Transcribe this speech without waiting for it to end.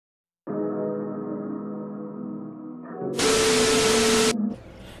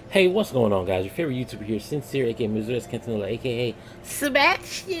Hey, what's going on, guys? Your favorite YouTuber here, Sincere, aka Missouri Cantanilla, aka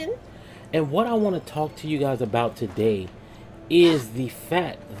Sebastian. And what I want to talk to you guys about today is the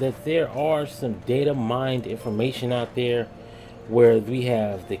fact that there are some data mined information out there where we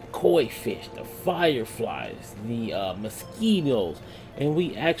have the koi fish, the fireflies, the mosquitoes, and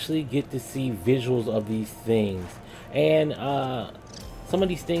we actually get to see visuals of these things. And some of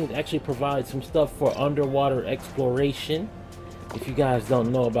these things actually provide some stuff for underwater exploration. If you guys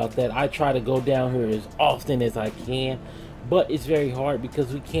don't know about that, I try to go down here as often as I can, but it's very hard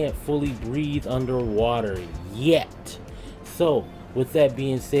because we can't fully breathe underwater yet. So with that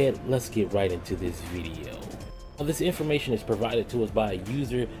being said, let's get right into this video. This information is provided to us by a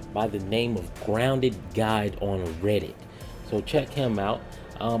user by the name of Grounded Guide on Reddit. So check him out.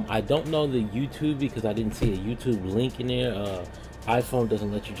 I don't know the YouTube because I didn't see a YouTube link in there. iPhone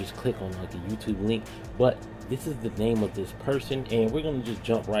doesn't let you just click on like a YouTube link, but this is the name of this person, and we're gonna just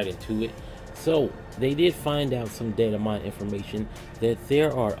jump right into it. So they did find out some data mine information that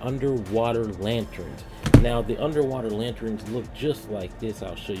there are underwater lanterns. Now the underwater lanterns look just like this.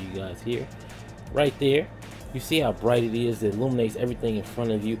 I'll show you guys here. Right there, you see how bright it is. It illuminates everything in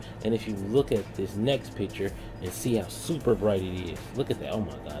front of you. And if you look at this next picture and see how super bright it is, look at that. Oh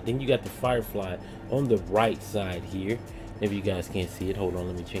my god. Then you got the firefly on the right side here. Maybe you guys can't see it. Hold on,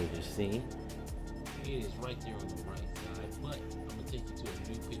 let me change the scene. It is right there on the right side, but I'm gonna take you to a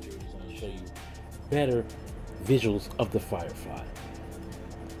new picture that's gonna show you better visuals of the firefly.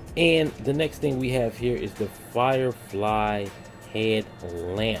 And the next thing we have here is the firefly head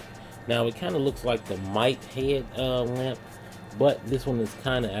lamp. Now it kind of looks like the mite head lamp, but this one is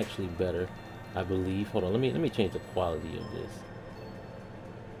kind of actually better, I believe. Hold on, let me change the quality of this.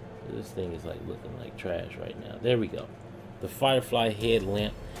 This thing is like looking like trash right now. There we go. The firefly head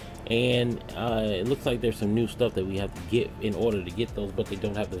lamp. And it looks like there's some new stuff that we have to get in order to get those, but they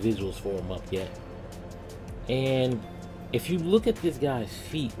don't have the visuals for them up yet. And if you look at this guy's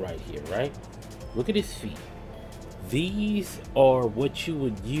feet right here, right? Look at his feet. These are what you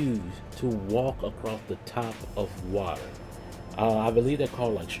would use to walk across the top of water. I believe they're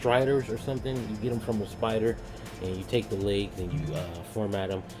called like striders or something. You get them from a spider, and you take the legs and you format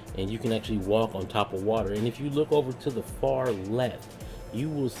them, and you can actually walk on top of water. And if you look over to the far left, you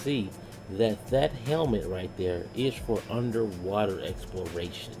will see that that helmet right there is for underwater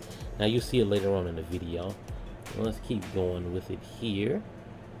exploration. Now you'll see it later on in the video. Let's keep going with it here.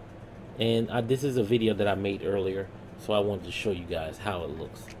 And this is a video that I made earlier, so I wanted to show you guys how it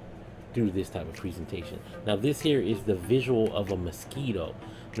looks through this type of presentation. Now this here is the visual of a mosquito.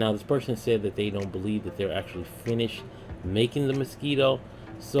 Now this person said that they don't believe that they're actually finished making the mosquito,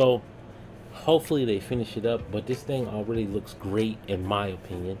 so hopefully they finish it up, but this thing already looks great in my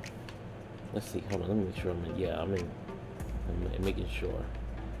opinion. Let's see, hold on, let me make sure I'm making sure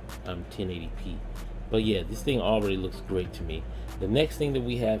I'm 1080p. But yeah, this thing already looks great to me. The next thing that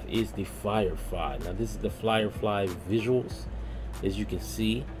we have is the firefly. Now this is the firefly visuals. As you can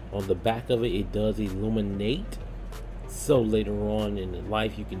see on the back of it, it does illuminate. So later on in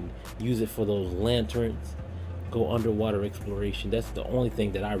life, you can use it for those lanterns, go underwater exploration. That's the only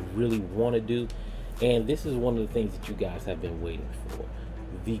thing that I really want to do. And this is one of the things that you guys have been waiting for,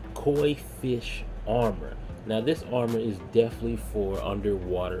 the koi fish armor. Now this armor is definitely for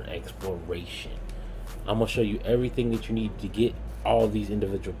underwater exploration. I'm gonna show you everything that you need to get all these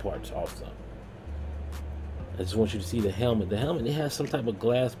individual parts also. I just want you to see the helmet. The helmet, it has some type of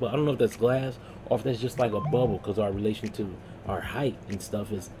glass, but I don't know if that's glass or if that's just like a bubble, because our relation to our height and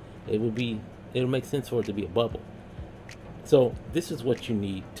stuff is, it'll make sense for it to be a bubble. So this is what you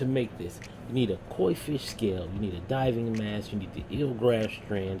need to make this. You need a koi fish scale, you need a diving mask, you need the eelgrass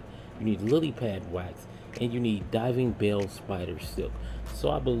strand, you need lily pad wax, and you need diving bell spider silk.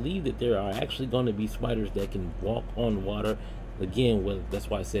 So I believe that there are actually going to be spiders that can walk on water. Again, that's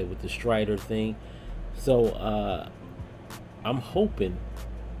why I said with the strider thing. So I'm hoping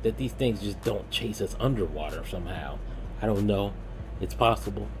that these things just don't chase us underwater somehow. I don't know. It's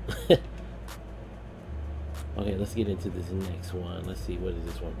possible. Okay, let's get into this next one. Let's see, what is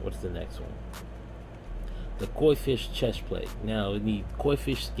this one? What's the next one? The koi fish chest plate. Now, you need koi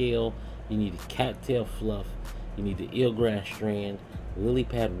fish scale, you need a cattail fluff, you need the eelgrass strand, lily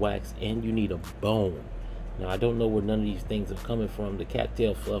pad wax, and you need a bone. Now, I don't know where none of these things are coming from. The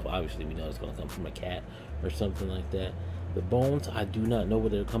cattail fluff, obviously we know it's going to come from a cat or something like that. The bones, I do not know where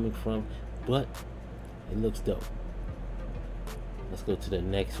they're coming from, but it looks dope. Let's go to the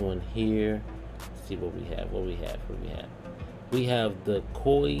next one here. Let's see what we have. We have the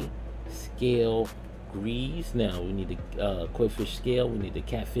koi scale grease. Now we need the koi fish scale, we need the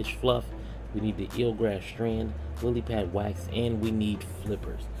catfish fluff, we need the eelgrass strand, lily pad wax, and we need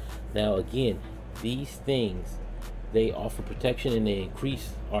flippers. Now again, these things, they offer protection and they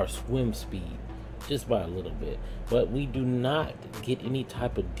increase our swim speed just by a little bit, but we do not get any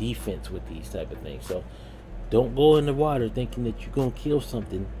type of defense with these type of things. So don't go in the water thinking that you're gonna kill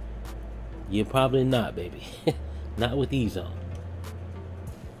something. You're probably not, baby. Not with these on.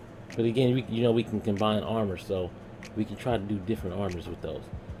 But again, we can combine armor, so we can try to do different armors with those.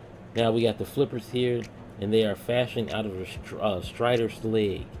 Now we got the flippers here, and they are fashioned out of a strider's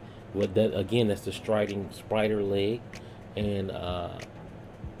leg. That's the spider leg, and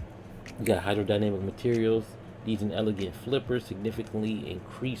we got hydrodynamic materials. These and elegant flippers significantly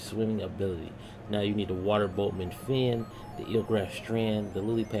increase swimming ability. Now you need the water boatman fin, the eelgrass strand, the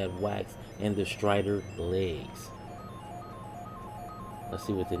lily pad wax, and the strider legs. Let's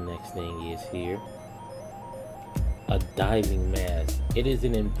see what the next thing is here. A diving mask. It is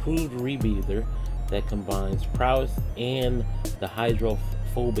an improved rebreather that combines prowess and the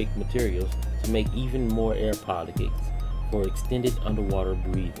hydrophobic materials to make even more air pockets for extended underwater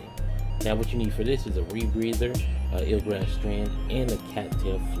breathing. Now what you need for this is a rebreather, eelgrass strand, and a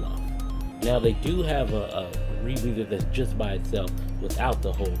cattail fluff. Now they do have a rebreather that's just by itself without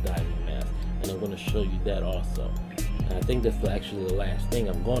the whole diving mask, and I'm going to show you that also. And I think that's actually the last thing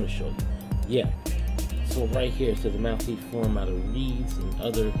I'm going to show you. Yeah. So right here it says the mouthpiece formed out of reeds and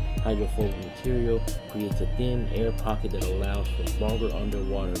other hydrophobic material creates a thin air pocket that allows for longer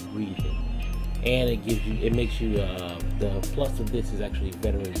underwater breathing. And it makes you, the plus of this is actually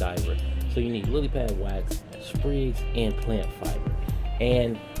veteran diver. So you need lily pad wax, sprigs, and plant fiber.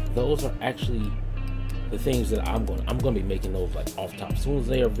 And those are actually the things that I'm gonna be making those like off top. As soon as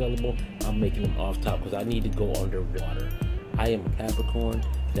they are available, I'm making them off top because I need to go underwater. I am a Capricorn,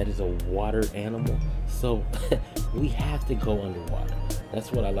 that is a water animal, so we have to go underwater.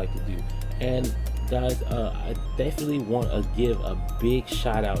 That's what I like to do. And guys, I definitely want to give a big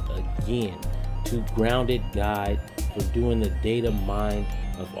shout out again to Grounded Guide for doing the data mine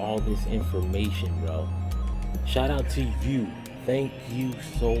of all this information, bro. Shout out to you. Thank you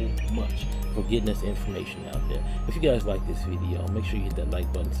so much for getting this information out there. If you guys like this video, make sure you hit that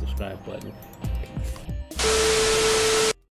like button, subscribe button. Peace.